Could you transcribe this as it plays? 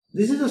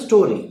This is a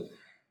story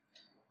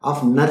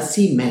of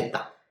Narsi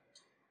Mehta.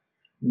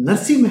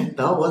 Narsi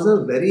Mehta was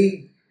a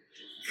very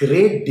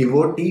great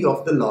devotee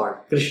of the Lord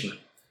Krishna.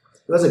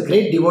 He was a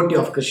great devotee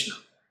of Krishna.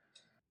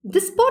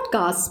 This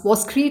podcast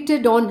was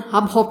created on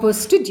Hubhopper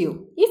Studio.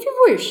 If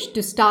you wish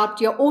to start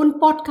your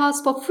own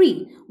podcast for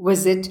free,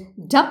 visit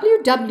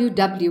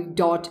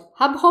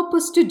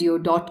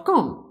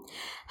www.hubhopperstudio.com.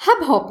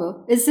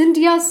 Hubhopper is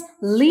India's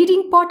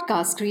leading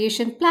podcast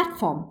creation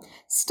platform.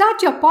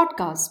 Start your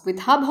podcast with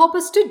Hubhopper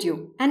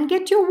Studio and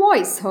get your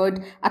voice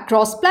heard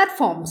across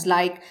platforms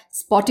like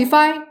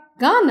Spotify,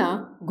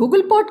 Ghana,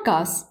 Google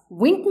Podcasts,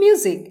 Wink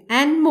Music,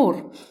 and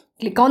more.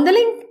 Click on the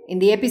link in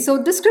the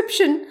episode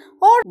description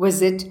or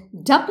visit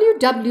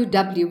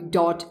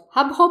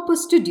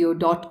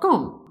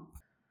www.hubhopperstudio.com.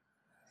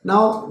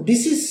 Now,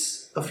 this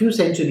is a few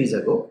centuries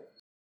ago.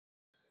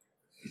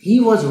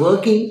 He was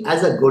working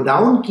as a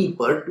godown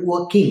keeper to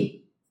a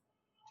king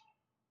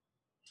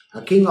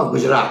of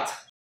Gujarat.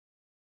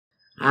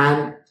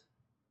 And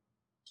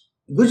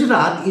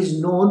Gujarat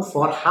is known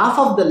for half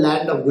of the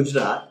land of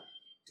Gujarat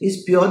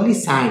is purely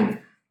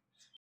sand.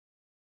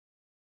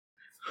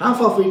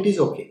 Half of it is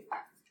okay.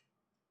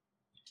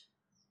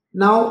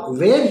 Now,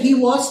 where he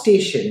was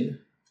stationed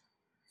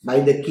by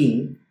the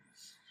king,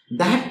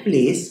 that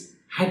place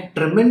had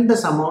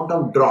tremendous amount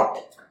of drought,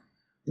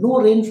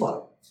 no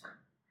rainfall.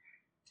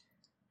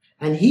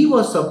 And he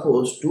was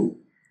supposed to,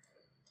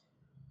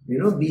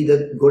 be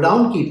the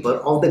godown keeper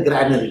of the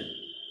granary.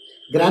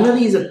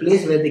 Granary is a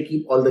place where they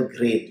keep all the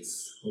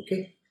grains,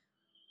 okay?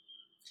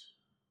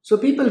 So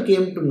people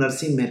came to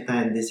Narsi Mehta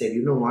and they said,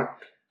 you know what?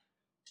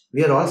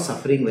 We are all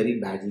suffering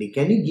very badly.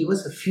 Can you give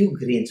us a few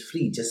grains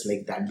free just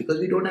like that? Because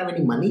we don't have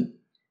any money.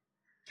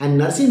 And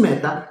Narsi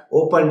Mehta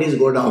opened his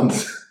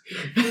godowns.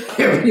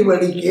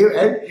 Everybody came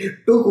and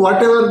took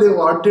whatever they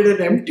wanted and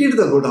emptied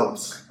the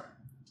godowns.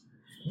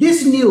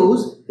 This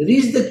news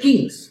reached the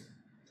kings.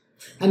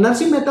 And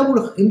Narsi Mehta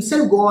would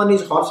himself go on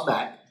his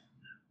horseback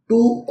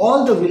to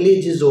all the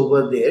villages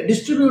over there,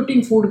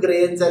 distributing food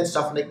grains and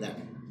stuff like that.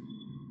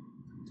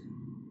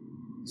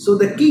 So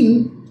the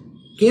king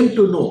came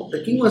to know,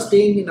 the king was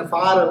staying in a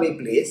faraway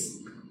place.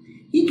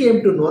 He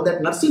came to know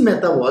that Narsi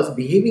Mehta was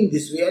behaving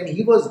this way and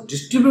he was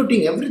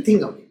distributing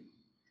everything away.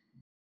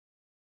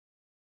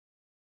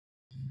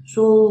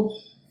 So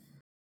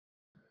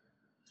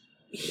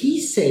he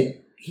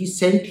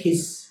sent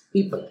his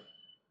people,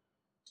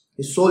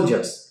 his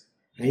soldiers,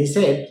 and he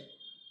said,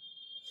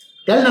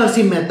 tell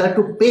Narsi Mehta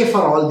to pay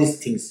for all these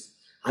things.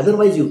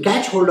 Otherwise you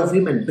catch hold of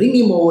him and bring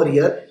him over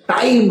here,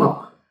 tie him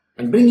up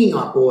and bring him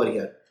up over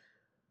here.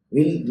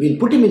 We'll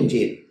put him in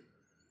jail.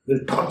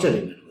 We'll torture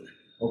him.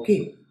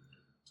 Okay.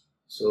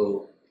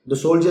 So the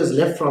soldiers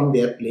left from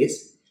their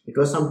place. It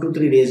was some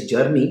 2-3 days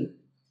journey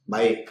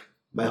by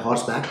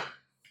horseback.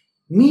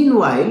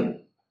 Meanwhile,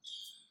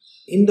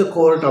 in the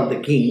court of the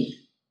king,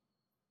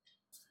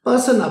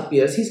 person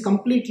appears. He's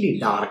completely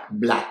dark,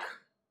 black.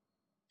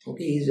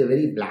 Okay, he's a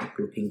very black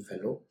looking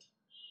fellow.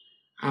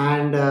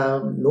 And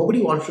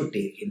nobody wants to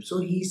take him.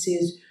 So he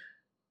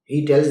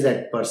tells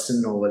that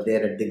person over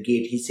there at the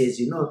gate, he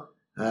says,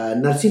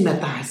 Narsi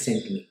Mehta has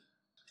sent me.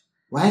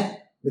 Why?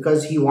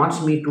 Because he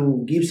wants me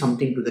to give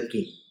something to the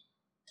king.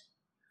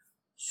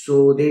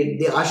 So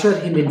they usher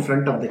him in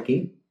front of the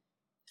king.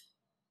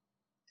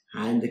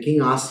 And the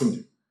king asks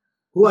him,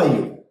 who are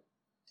you?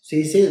 So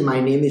he says, my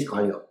name is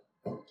Kalya.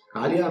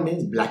 Kalya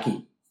means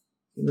blackie.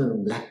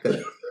 Black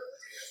color.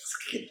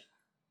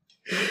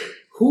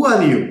 Who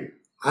are you?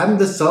 I am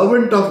the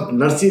servant of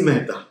Narsi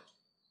Mehta.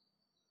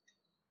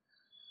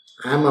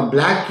 I am a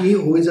blackie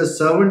who is a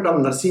servant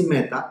of Narsi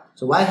Mehta.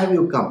 So why have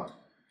you come?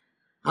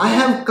 I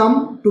have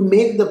come to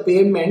make the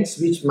payments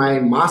which my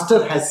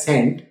master has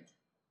sent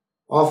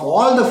of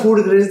all the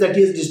food grains that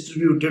he has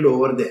distributed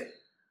over there.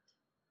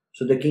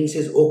 So the king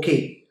says,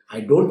 okay,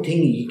 I don't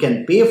think he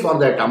can pay for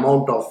that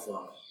amount of,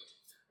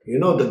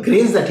 the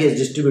grains that he has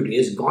distributed. He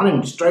has gone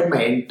and destroyed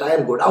my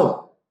entire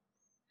godown.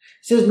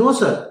 He says, no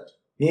sir,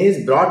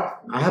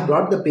 I have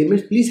brought the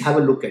payments, please have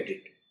a look at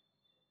it.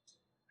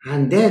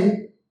 And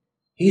then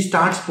he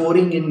starts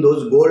pouring in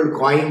those gold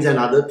coins and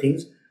other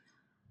things.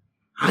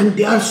 And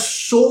there are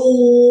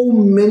so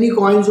many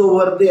coins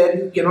over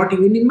there, you cannot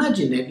even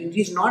imagine it. It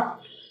is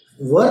not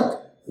worth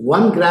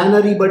one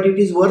granary, but it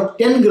is worth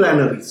 10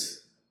 granaries.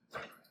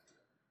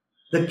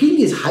 The king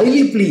is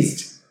highly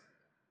pleased.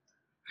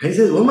 And he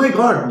says, oh my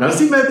God,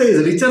 Narsi Mehta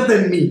is richer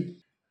than me.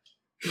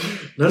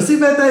 Narsi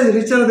Mehta is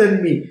richer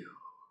than me.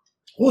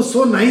 Oh,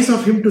 so nice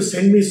of him to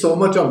send me so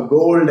much of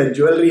gold and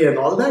jewelry and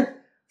all that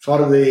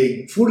for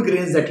the food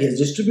grains that he has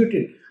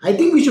distributed. I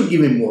think we should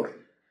give him more.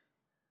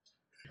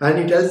 And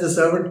he tells the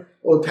servant,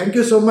 oh, thank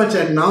you so much.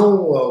 And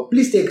now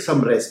please take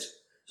some rest.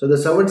 So the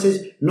servant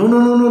says,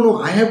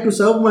 no. I have to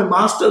serve my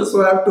master,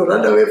 so I have to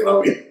run away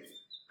from him.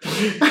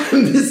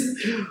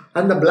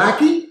 and the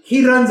blackie,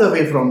 he runs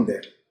away from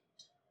there.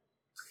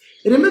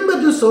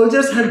 Remember, the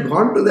soldiers had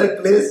gone to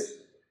that place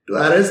to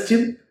arrest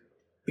him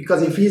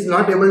because if he is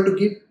not able to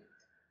keep.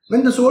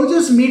 When the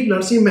soldiers meet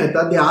Narsi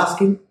Mehta, they ask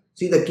him,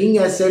 See, the king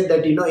has said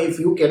that, if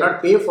you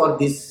cannot pay for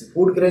this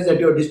food grains that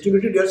you have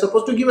distributed, you are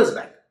supposed to give us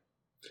back.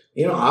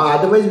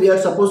 Otherwise we are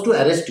supposed to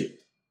arrest you.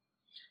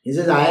 He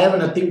says, I have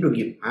nothing to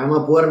give. I am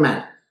a poor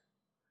man.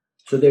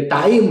 So they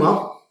tie him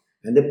up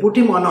and they put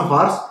him on a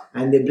horse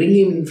and they bring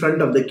him in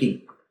front of the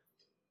king.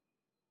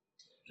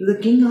 So the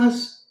king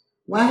asks,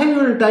 why have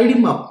you tied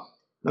him up?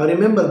 Now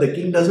remember, the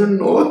king doesn't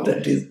know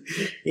that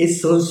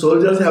his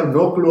soldiers have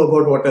no clue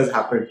about what has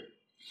happened.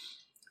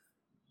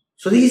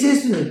 So he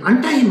says,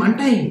 untie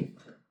him.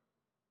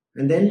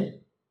 And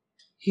then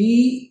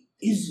he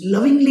is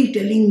lovingly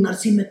telling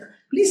Narsi Mehta,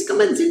 please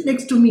come and sit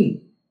next to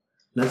me.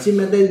 Narsi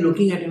Mehta is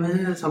looking at him,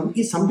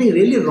 is something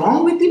really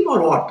wrong with him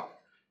or what?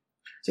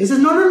 So he says,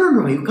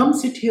 no, you come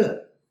sit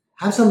here.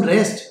 Have some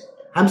rest.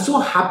 I'm so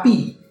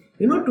happy,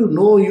 to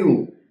know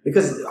you,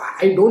 because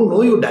I don't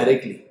know you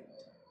directly.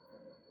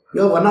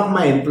 You are one of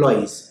my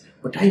employees,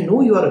 but I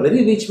know you are a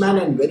very rich man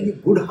and very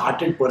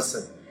good-hearted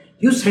person.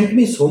 You sent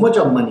me so much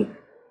of money.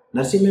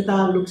 Narsi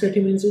Mehta looks at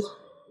him and says,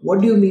 what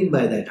do you mean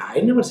by that? I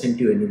never sent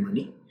you any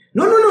money.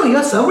 No,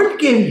 your servant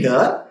came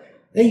here.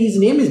 His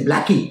name is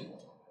Blackie.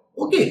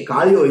 Okay,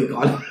 Kalyo, he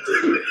called him.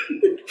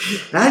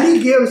 And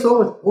he gave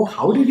so much. Oh,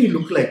 how did he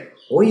look like?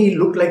 Oh, he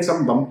looked like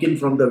some bumpkin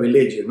from the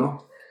village,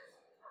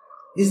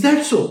 Is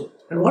that so?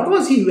 And what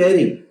was he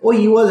wearing? Oh,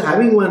 he was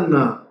having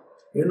one,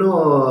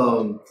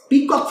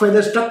 peacock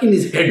feather stuck in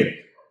his head.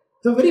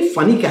 It's a very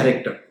funny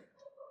character.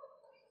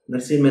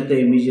 Narsi Mehta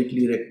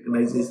immediately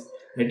recognizes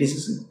that this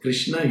is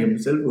Krishna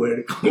himself who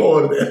had come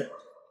over there.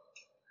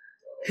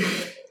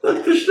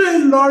 So Krishna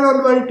is Lord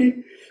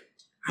Almighty.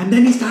 And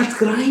then he starts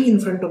crying in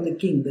front of the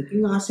king. The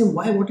king asks him,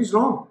 why? What is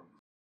wrong?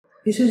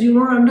 He says, you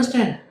don't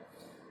understand.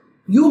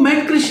 You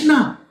met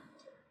Krishna.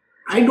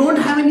 I don't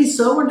have any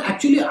servant.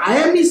 Actually, I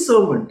am his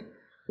servant.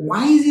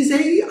 Why is he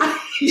saying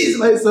he is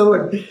my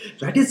servant?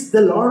 That is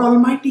the Lord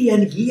Almighty,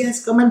 and he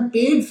has come and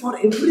paid for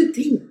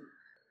everything.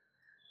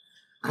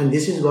 And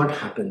this is what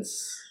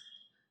happens.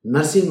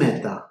 Narsi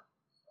Mehta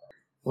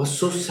was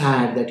so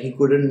sad that he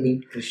couldn't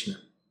meet Krishna.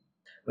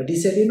 But he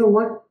said, you know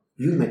what?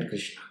 You met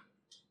Krishna.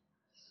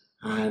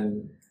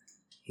 And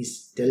he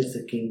tells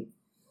the king,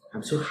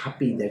 I'm so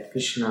happy that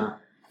Krishna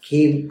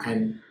came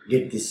and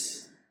did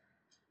this.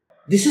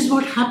 This is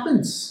what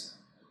happens.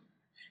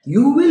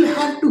 You will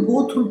have to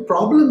go through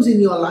problems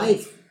in your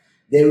life.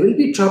 There will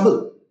be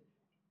trouble.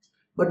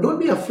 But don't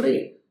be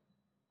afraid.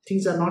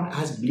 Things are not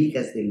as bleak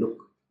as they look.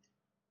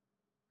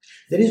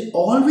 There is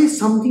always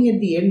something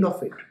at the end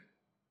of it.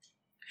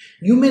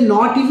 You may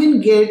not even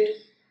get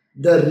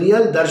the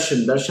real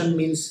darshan. Darshan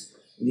means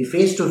the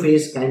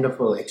face-to-face kind of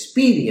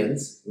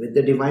experience with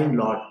the Divine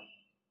Lord.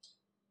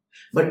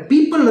 But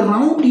people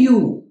around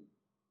you,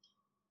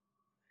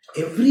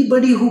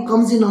 everybody who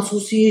comes in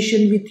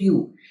association with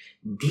you,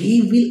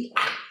 they will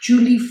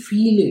actually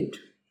feel it.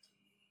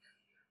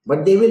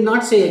 But they will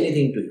not say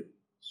anything to you.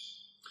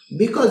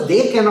 Because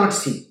they cannot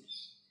see.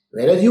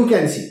 Whereas you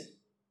can see.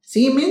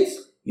 See means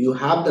you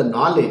have the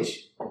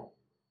knowledge.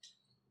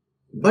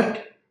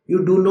 But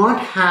you do not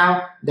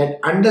have that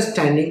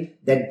understanding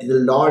that the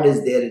Lord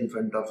is there in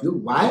front of you.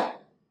 Why?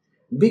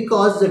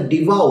 Because the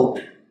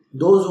devout,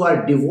 those who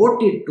are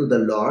devoted to the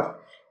Lord,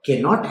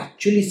 cannot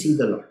actually see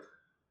the Lord.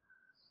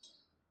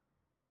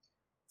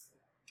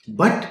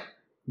 But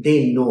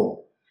they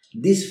know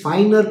this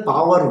finer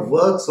power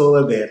works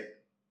over there.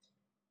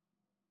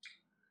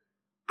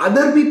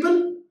 Other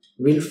people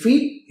will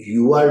feel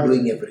you are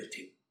doing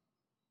everything.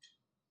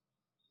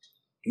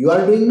 You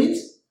are doing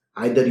means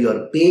either you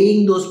are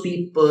paying those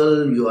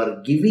people, you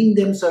are giving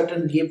them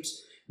certain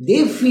gifts.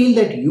 They feel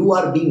that you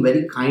are being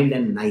very kind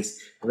and nice.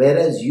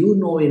 Whereas you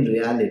know in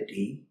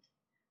reality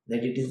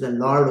that it is the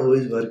Lord who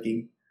is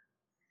working.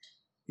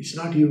 It's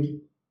not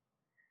you.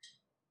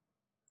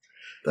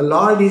 The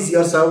Lord is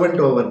your servant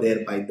over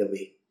there, by the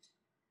way.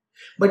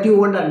 But you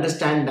won't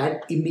understand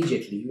that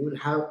immediately. You will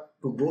have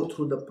to go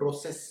through the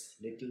process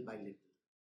little by little.